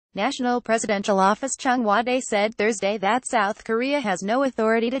National Presidential Office Cheong Wa Dae said Thursday that South Korea has no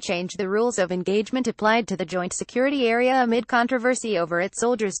authority to change the rules of engagement applied to the joint security area amid controversy over its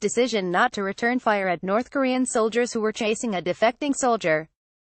soldiers' decision not to return fire at North Korean soldiers who were chasing a defecting soldier.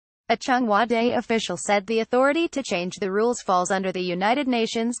 A Cheong Wa Dae official said the authority to change the rules falls under the United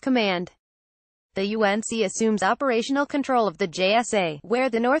Nations command. The UNC assumes operational control of the JSA, where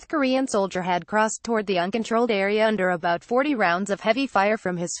the North Korean soldier had crossed toward the uncontrolled area under about 40 rounds of heavy fire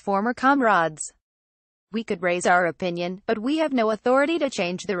from his former comrades. "We could raise our opinion, but we have no authority to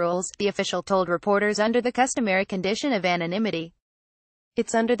change the rules," the official told reporters under the customary condition of anonymity.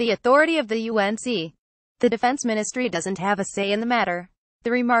 "It's under the authority of the UNC. The Defense Ministry doesn't have a say in the matter." The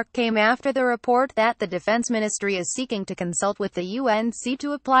remark came after the report that the Defense Ministry is seeking to consult with the UNC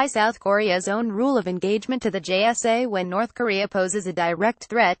to apply South Korea's own rule of engagement to the JSA when North Korea poses a direct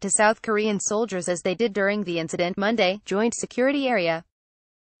threat to South Korean soldiers as they did during the incident Monday, Joint Security Area.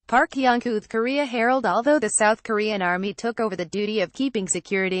 Park Young-Kooth Korea Herald. Although the South Korean Army took over the duty of keeping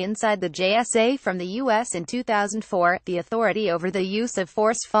security inside the JSA from the U.S. in 2004, the authority over the use of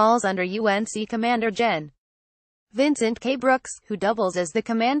force falls under UNC Commander Gen. Vincent K. Brooks, who doubles as the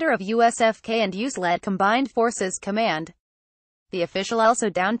commander of USFK and US-led Combined Forces Command. The official also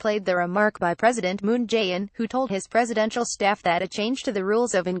downplayed the remark by President Moon Jae-in, who told his presidential staff that a change to the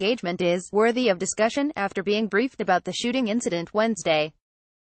rules of engagement is worthy of discussion after being briefed about the shooting incident Wednesday.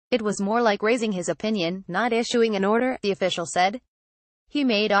 "It was more like raising his opinion, not issuing an order," the official said. He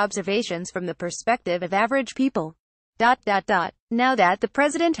made observations from the perspective of average people. Now that the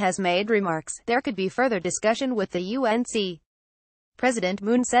president has made remarks, there could be further discussion with the UNC. President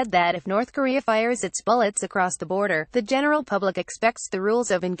Moon said that if North Korea fires its bullets across the border, the general public expects the rules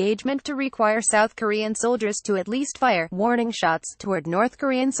of engagement to require South Korean soldiers to at least fire warning shots toward North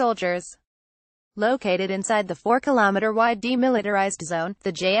Korean soldiers. Located inside the 4-kilometer-wide demilitarized zone,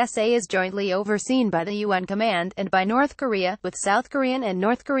 the JSA is jointly overseen by the UN Command and by North Korea, with South Korean and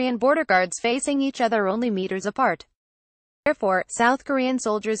North Korean border guards facing each other only meters apart. Therefore, South Korean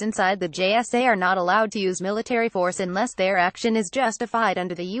soldiers inside the JSA are not allowed to use military force unless their action is justified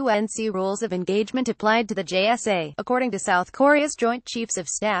under the UNC rules of engagement applied to the JSA, according to South Korea's Joint Chiefs of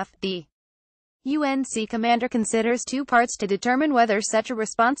Staff. The UNC commander considers two parts to determine whether such a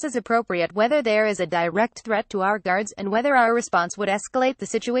response is appropriate: whether there is a direct threat to our guards, and whether our response would escalate the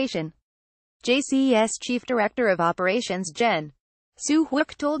situation. JCS Chief Director of Operations Gen.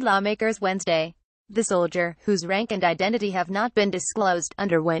 Soo-hyuk told lawmakers Wednesday. The soldier, whose rank and identity have not been disclosed,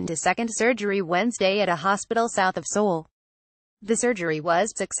 underwent a second surgery Wednesday at a hospital south of Seoul. The surgery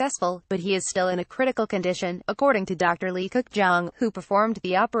was successful, but he is still in a critical condition, according to Dr. Lee Kook-jong, who performed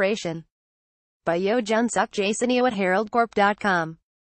the operation. By Yo Jun-suk, Jason Eo at HeraldCorp.com.